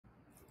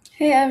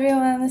Hey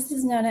everyone, this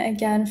is Nona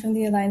again from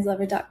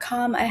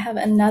thealignedlover.com. I have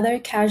another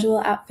casual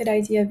outfit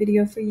idea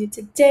video for you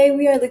today.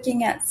 We are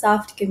looking at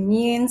soft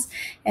gamines,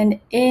 and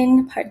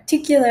in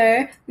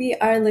particular, we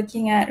are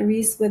looking at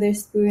Reese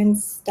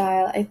Witherspoon's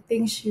style. I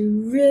think she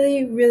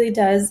really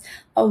does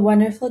a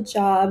wonderful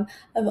job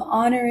of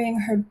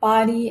honoring her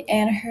body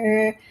and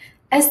her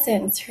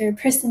essence, her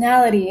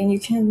personality, and you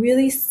can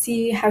really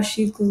see how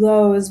she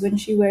glows when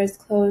she wears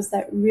clothes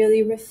that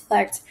really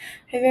reflect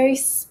her very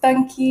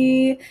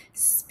spunky,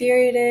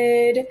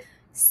 spirited,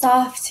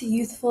 soft,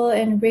 youthful,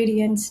 and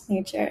radiant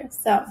nature.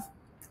 So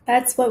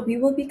that's what we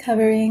will be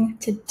covering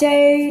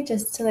today.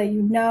 Just to let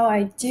you know,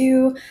 I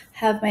do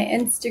have my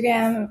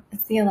Instagram,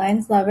 it's The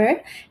Aligned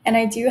Lover, and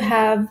I do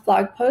have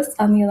blog posts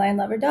on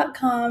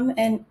thealignedlover.com,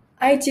 and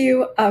I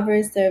do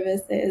offer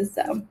services.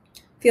 So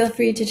feel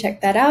free to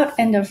check that out,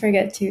 and don't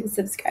forget to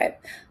subscribe.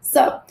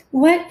 So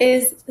what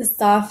is the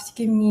soft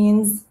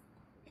gamine's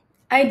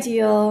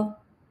ideal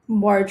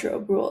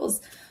wardrobe rules?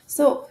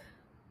 So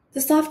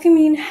the soft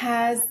gamine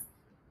has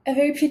a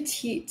very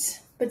petite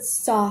but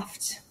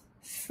soft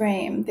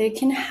frame. They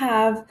can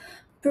have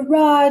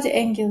broad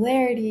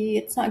angularity.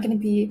 It's not going to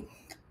be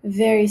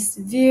very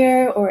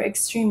severe or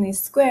extremely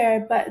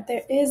square, but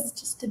there is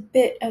just a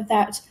bit of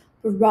that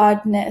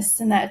broadness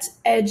and that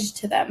edge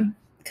to them,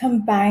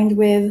 combined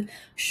with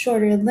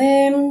shorter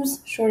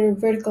limbs, shorter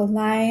vertical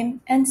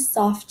line, and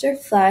softer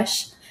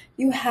flesh.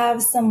 You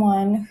have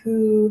someone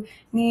who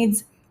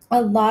needs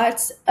a lot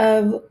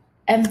of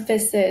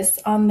emphasis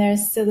on their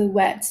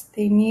silhouette.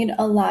 They need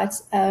a lot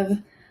of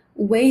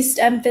waist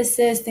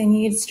emphasis. They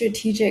need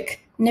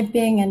strategic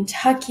nipping and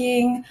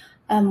tucking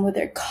with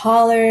their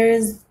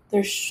collars,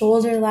 their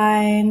shoulder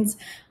lines.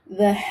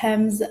 The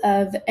hems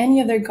of any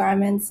of their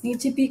garments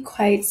need to be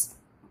quite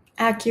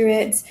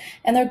accurate,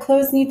 and their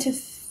clothes need to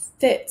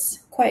fit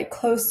quite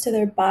close to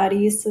their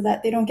bodies so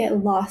that they don't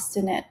get lost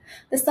in it.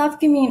 The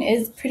soft gamine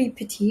is pretty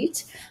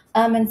petite,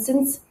 and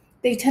since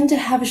they tend to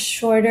have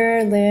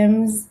shorter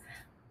limbs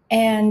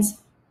and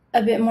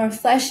a bit more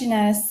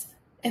fleshiness,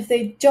 if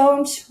they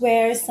don't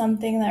wear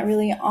something that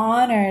really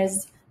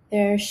honors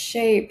their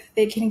shape,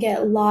 they can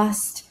get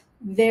lost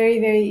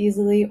very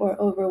easily or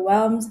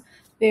overwhelmed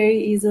very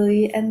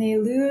easily, and they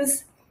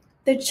lose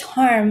the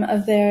charm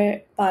of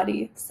their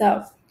body.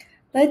 So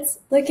let's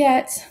look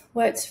at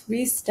what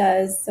Reese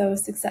does so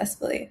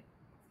successfully.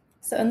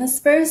 So in this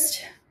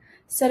first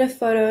set of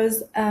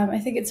photos, I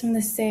think it's from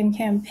the same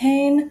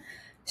campaign,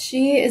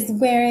 she is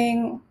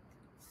wearing,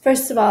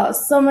 first of all,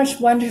 so much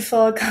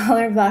wonderful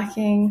color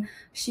blocking.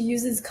 She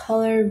uses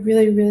color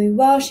really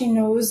well. She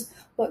knows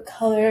what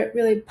color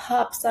really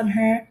pops on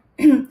her,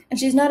 and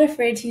she's not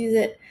afraid to use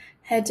it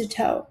head to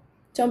toe.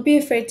 Don't be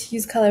afraid to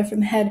use color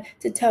from head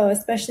to toe,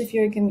 especially if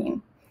you're a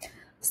gamine.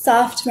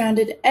 Soft,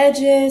 rounded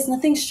edges,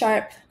 nothing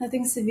sharp,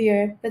 nothing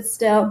severe, but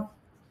still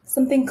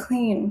something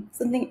clean,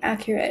 something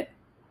accurate.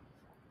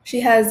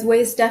 She has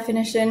waist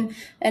definition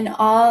in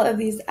all of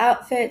these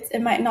outfits. It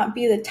might not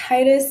be the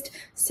tightest,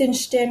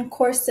 cinched in,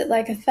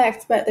 corset-like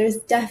effect, but there's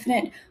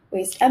definite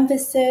waist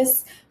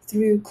emphasis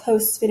through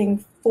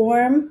close-fitting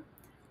form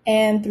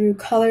and through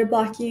color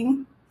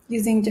blocking,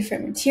 using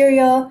different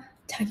material,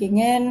 tucking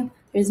in.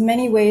 There's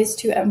many ways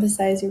to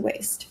emphasize your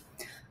waist.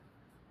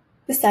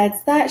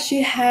 Besides that,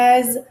 she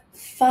has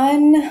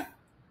fun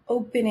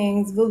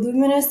openings,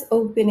 voluminous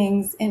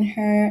openings in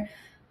her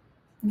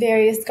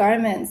various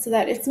garments so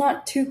that it's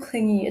not too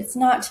clingy, it's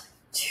not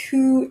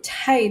too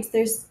tight.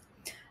 There's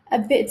a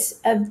bit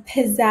of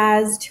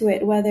pizzazz to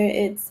it, whether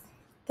it's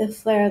the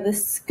flare of the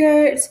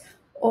skirt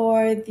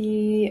or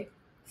the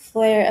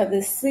flare of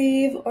the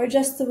sleeve, or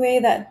just the way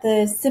that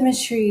the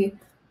symmetry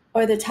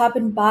or the top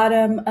and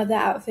bottom of the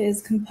outfit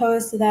is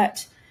composed so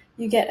that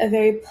you get a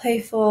very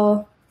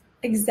playful,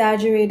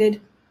 exaggerated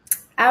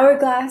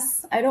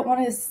hourglass. I don't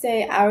want to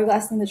say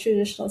hourglass in the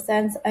traditional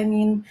sense. I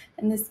mean,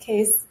 in this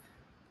case,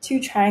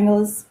 two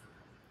triangles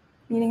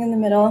meeting in the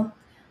middle.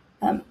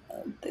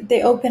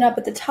 They open up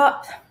at the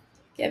top,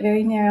 get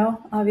very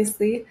narrow,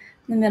 obviously, in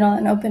the middle,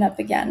 and open up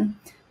again.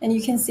 And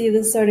you can see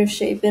this sort of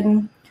shape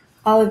in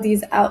all of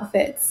these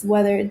outfits,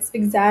 whether it's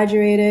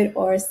exaggerated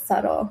or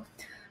subtle.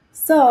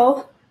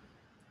 So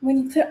when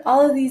you put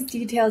all of these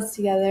details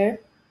together,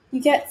 you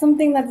get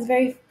something that's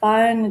very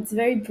fun, it's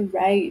very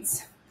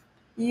bright.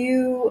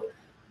 You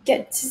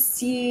get to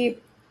see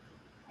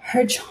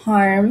her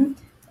charm,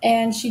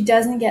 and she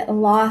doesn't get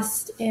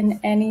lost in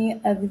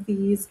any of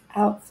these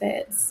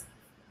outfits.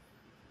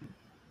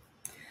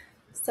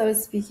 So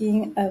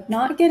speaking of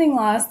not getting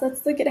lost,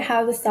 let's look at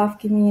how the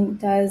soft gamine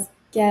does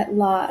get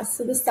lost.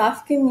 So the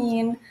soft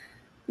gamine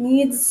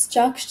needs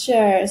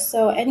structure.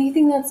 So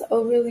anything that's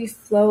overly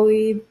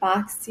flowy,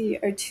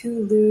 boxy, or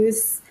too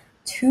loose,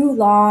 too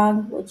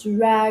long will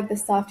drag the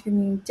soft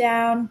gamine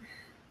down.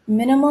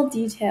 Minimal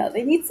detail.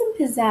 They need some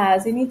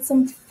pizzazz. They need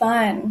some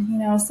fun,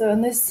 So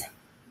in this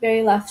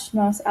very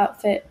leftmost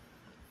outfit,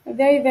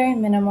 very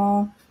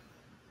minimal,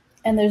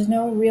 and there's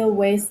no real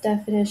waist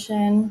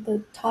definition.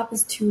 The top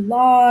is too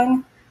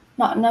long,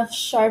 not enough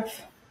sharp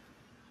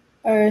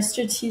or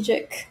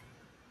strategic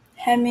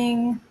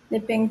hemming.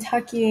 nipping,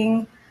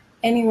 tucking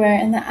anywhere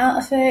in the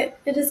outfit,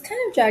 it just kind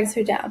of drags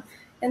her down.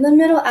 In the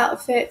middle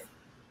outfit,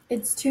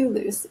 it's too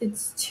loose.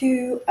 It's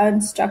too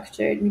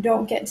unstructured. We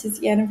don't get to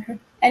see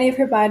any of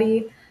her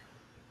body.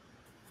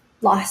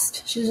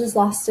 Lost. She's just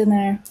lost in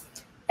there.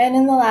 And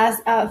in the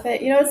last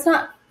outfit, it's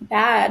not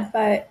bad,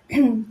 but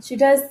she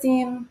does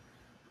seem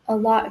a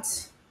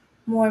lot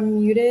more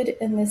muted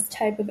in this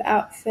type of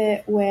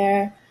outfit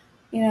where,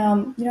 you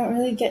don't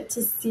really get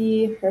to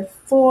see her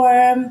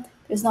form.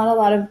 There's not a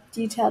lot of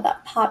detail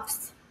that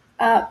pops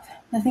up.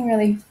 Nothing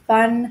really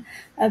fun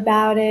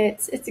about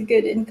it. It's a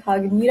good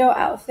incognito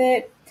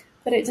outfit,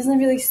 but it doesn't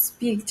really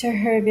speak to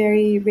her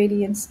very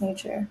radiant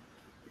nature.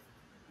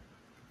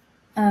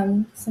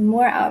 Some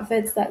more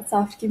outfits that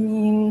soft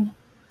gamine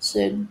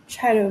should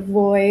try to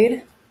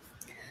avoid.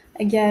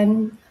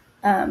 Again,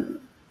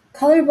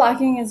 color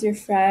blocking is your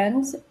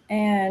friend,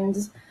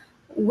 and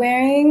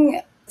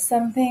wearing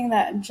something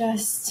that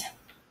just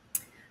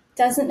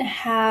doesn't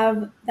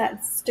have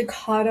that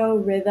staccato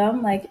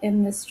rhythm, like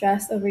in this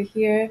dress over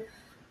here,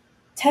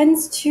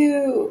 tends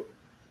to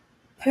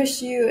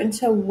push you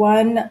into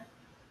one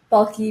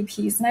bulky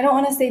piece. And I don't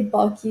want to say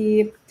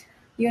bulky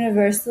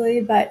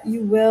universally, but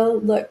you will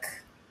look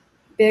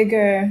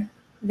bigger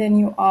than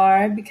you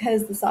are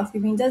because the soft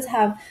gamine does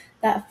have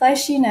that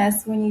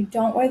fleshiness. When you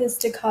don't wear the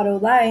staccato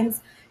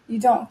lines, you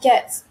don't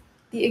get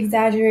the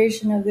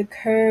exaggeration of the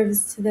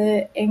curves to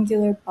the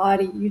angular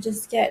body. You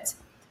just get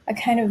a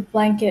kind of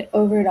blanket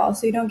over it all,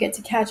 so you don't get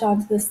to catch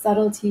on to the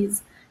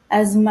subtleties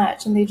as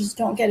much, and they just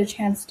don't get a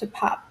chance to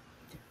pop.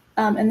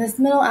 In this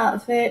middle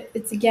outfit,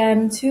 it's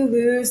again too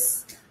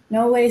loose,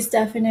 no waist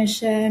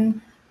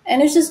definition,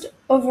 and it's just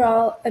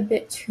overall a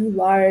bit too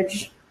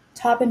large.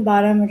 Top and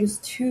bottom are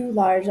just too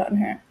large on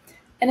her.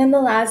 And in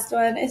the last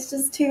one, it's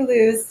just too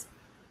loose.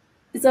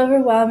 It's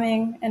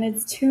overwhelming and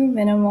it's too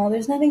minimal.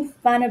 There's nothing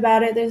fun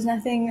about it. There's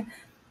nothing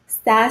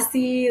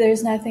sassy.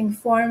 There's nothing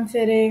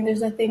form-fitting.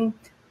 There's nothing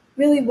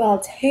really well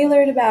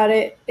tailored about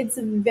it. It's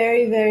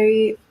very,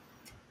 very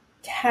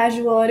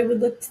casual, and it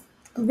would look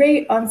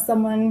great on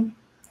someone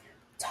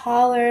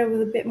taller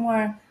with a bit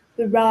more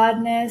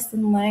broadness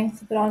and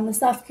length, but on the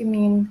soft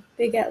gamine,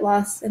 they get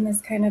lost in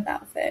this kind of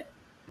outfit.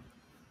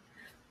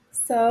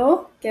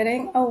 So,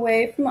 getting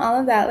away from all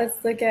of that,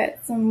 let's look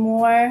at some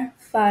more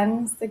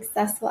fun,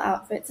 successful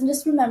outfits. And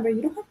just remember,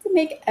 you don't have to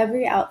make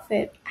every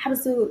outfit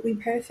absolutely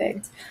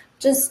perfect.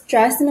 Just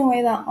dress in a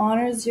way that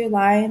honors your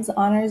lines,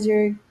 honors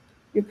your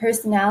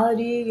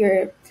personality,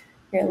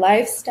 your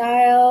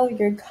lifestyle,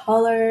 your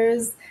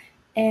colors,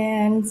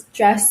 and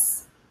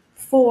dress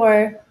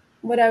for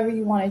whatever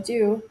you want to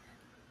do.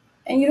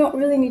 And you don't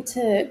really need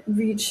to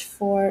reach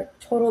for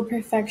total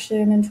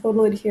perfection and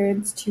total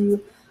adherence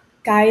to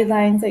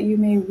guidelines that you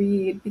may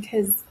read,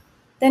 because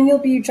then you'll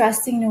be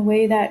dressing in a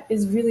way that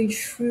is really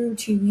true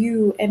to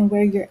you and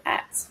where you're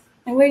at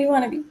and where you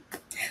want to be.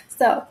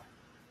 So,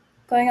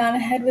 going on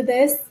ahead with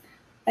this,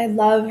 I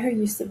love her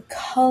use of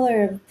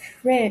color, of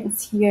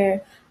prints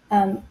here.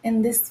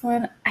 In this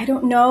one, I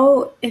don't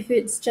know if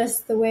it's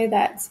just the way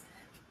that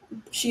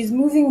she's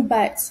moving,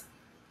 but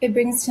it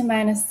brings to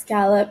mind a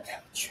scallop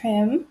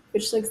trim,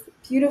 which looks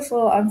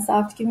beautiful on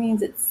soft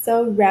gamines. It's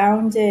so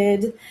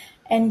rounded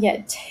and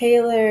yet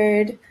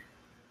tailored.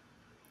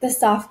 The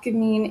soft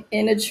gamine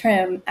in a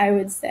trim, I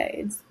would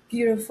say. It's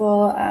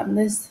beautiful.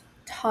 This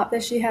top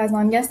that she has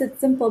on, yes, it's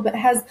simple, but it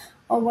has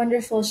a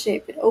wonderful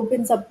shape. It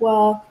opens up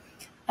well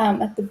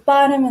at the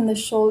bottom, and the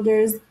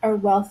shoulders are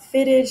well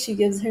fitted. She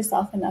gives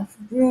herself enough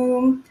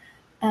room.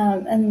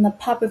 And the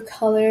pop of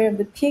color of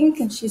the pink,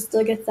 and she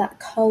still gets that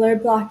color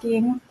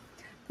blocking.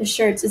 The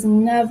shirt is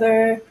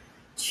never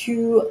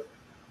too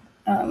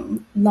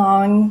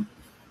long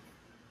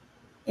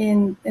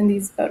in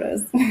these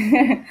photos.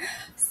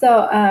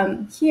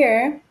 So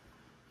here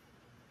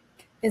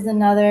is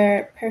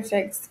another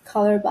perfect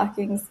color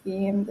blocking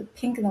scheme. The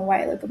pink and the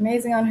white look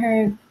amazing on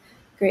her.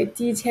 Great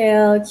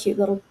detail, cute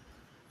little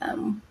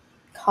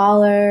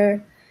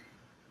collar,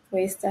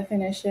 waist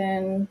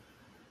definition,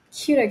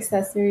 cute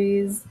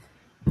accessories,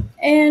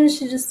 and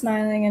she's just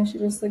smiling and she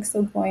just looks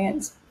so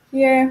buoyant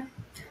here.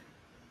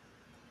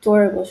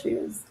 Adorable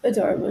shoes.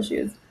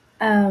 The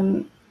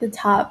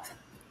top,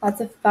 lots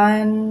of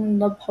fun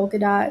little polka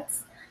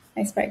dots,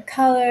 nice bright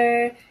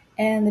color,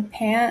 and the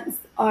pants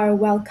are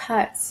well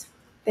cut.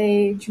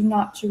 They do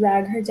not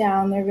drag her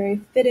down. They're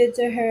very fitted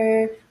to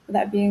her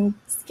without being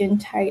skin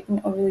tight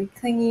and overly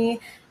clingy,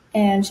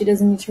 and she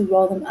doesn't need to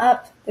roll them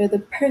up. They're the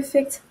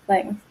perfect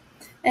length.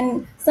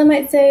 And some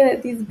might say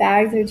that these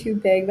bags are too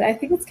big, but I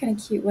think it's kind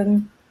of cute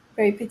when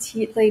very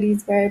petite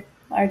ladies wear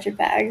larger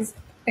bags.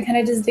 It kind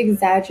of just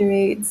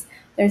exaggerates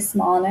their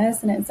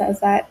smallness, and it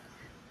says that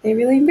they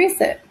really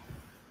embrace it.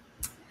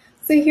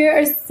 So here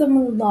are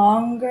some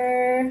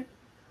longer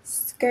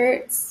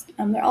skirts.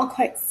 They're all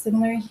quite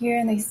similar here,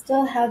 and they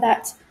still have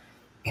that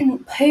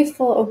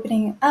playful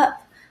opening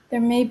up.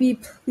 There may be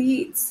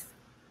pleats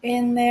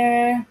in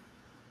there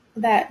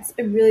that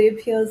it really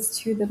appeals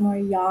to the more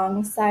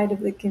yang side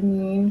of the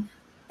gamine,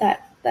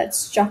 that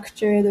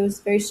structure, those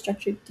very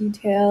structured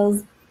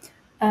details.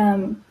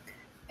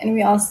 And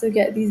we also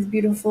get these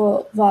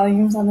beautiful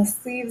volumes on the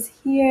sleeves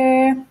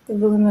here, the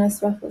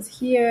voluminous ruffles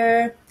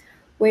here,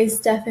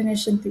 waist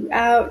definition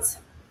throughout,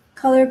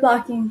 color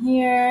blocking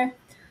here,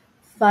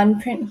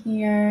 fun print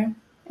here,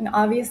 and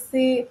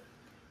obviously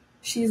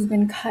she's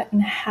been cut in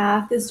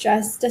half. This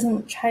dress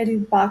doesn't try to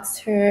box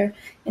her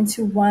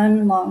into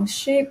one long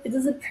shape. It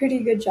does a pretty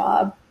good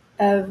job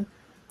of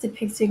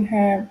depicting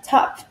her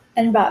top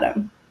and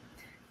bottom.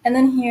 And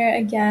then here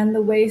again,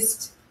 the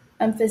waist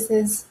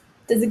emphasis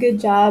does a good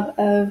job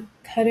of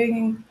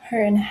cutting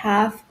her in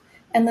half,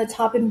 and the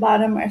top and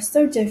bottom are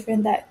so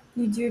different that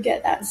you do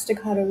get that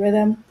staccato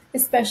rhythm,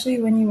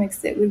 especially when you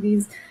mix it with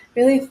these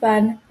really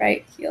fun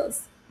bright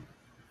heels.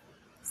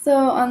 So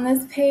on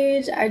this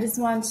page, I just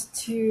want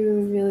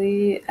to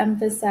really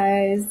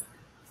emphasize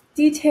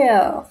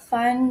detail,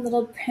 fun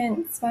little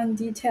prints, fun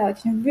detail. It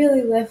can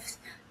really lift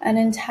an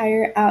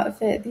entire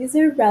outfit. These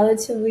are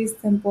relatively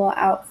simple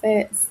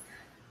outfits.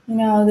 You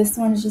know, this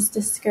one's just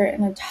a skirt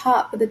and a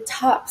top, but the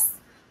tops,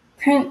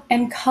 print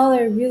and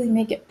color really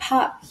make it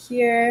pop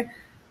here.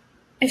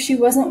 If she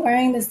wasn't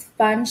wearing this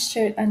fun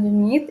shirt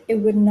underneath, it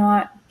would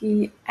not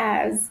be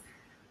as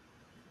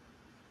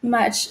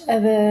much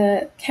of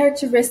a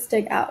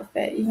characteristic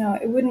outfit. You know,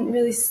 it wouldn't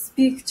really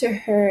speak to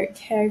her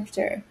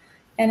character.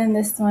 And in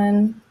this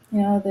one,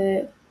 you know,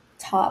 the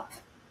top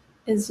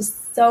is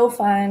just so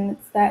fun.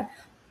 It's that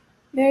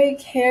very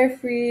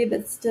carefree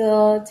but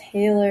still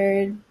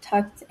tailored,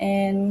 tucked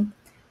in,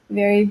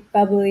 very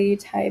bubbly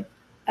type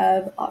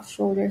of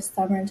off-shoulder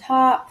summer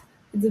top.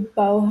 It's a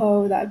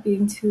boho without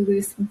being too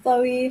loose and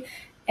flowy.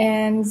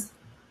 And,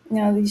 you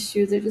know, these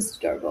shoes are just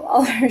adorable.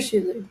 All of her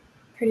shoes are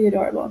pretty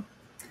adorable.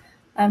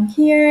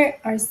 Here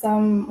are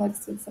some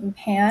looks with some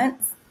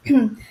pants.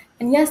 And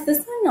yes, this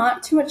one,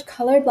 not too much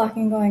color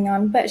blocking going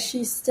on, but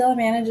she still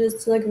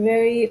manages to look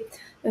very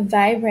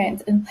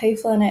vibrant and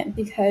playful in it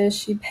because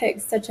she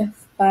picks such a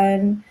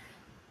fun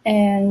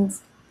and,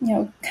 you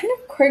know, kind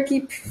of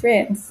quirky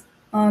print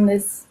on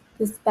this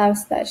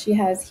blouse that she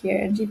has here.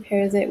 And she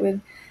pairs it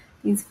with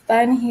these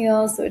fun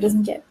heels so it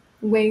doesn't get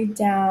weighed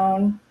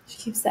down. She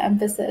keeps the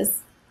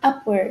emphasis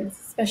upwards,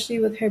 especially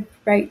with her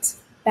bright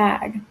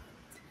bag.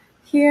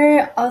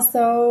 Here,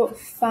 also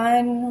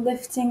fun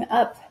lifting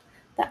up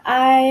the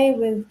eye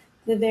with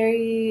the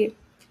very,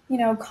 you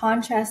know,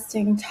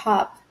 contrasting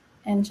top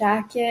and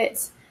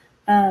jacket.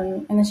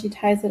 And then she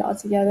ties it all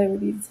together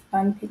with these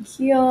fun pink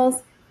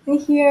heels.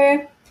 And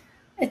here,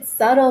 it's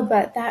subtle,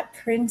 but that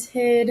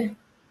printed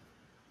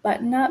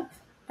button-up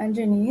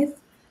underneath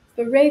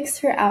breaks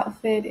her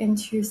outfit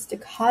into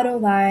staccato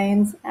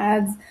lines,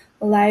 adds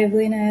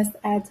liveliness,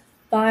 adds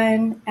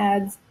fun,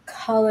 adds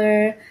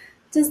color.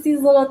 Just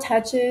these little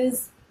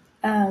touches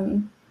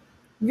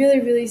really,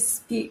 really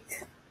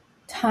speak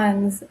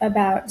tons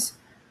about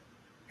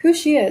who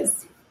she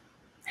is,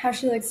 how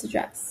she likes to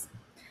dress.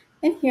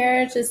 And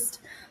here,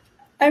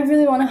 I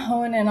really want to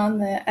hone in on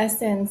the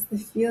essence, the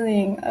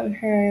feeling of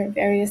her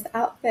various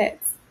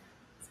outfits.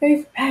 It's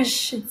very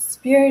fresh, it's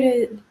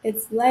spirited,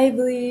 it's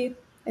lively,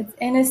 it's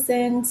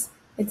innocent,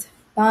 it's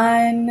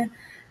fun.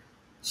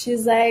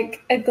 She's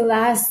like a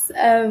glass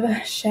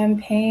of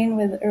champagne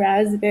with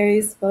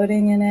raspberries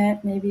floating in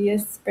it, maybe a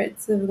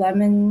spritz of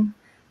lemon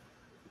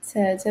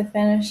to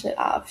finish it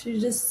off.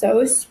 She's just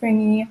so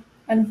springy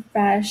and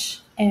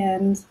fresh,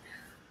 and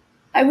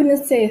I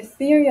wouldn't say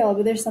ethereal,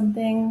 but there's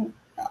something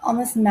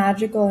almost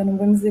magical and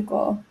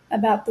whimsical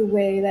about the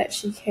way that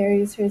she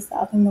carries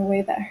herself and the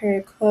way that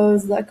her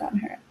clothes look on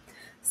her.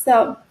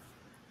 So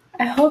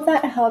I hope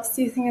that helps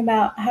you think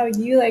about how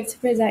you like to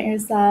present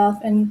yourself.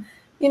 And,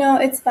 you know,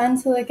 it's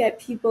fun to look at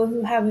people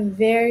who have a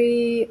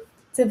very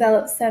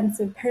developed sense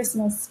of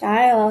personal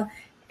style.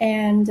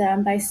 And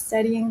by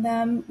studying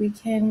them, we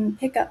can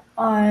pick up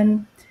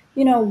on,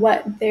 you know,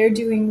 what they're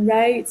doing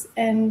right,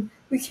 and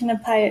we can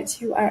apply it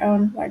to our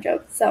own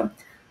wardrobe. So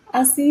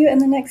I'll see you in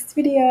the next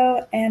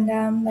video, and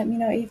let me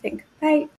know what you think. Bye.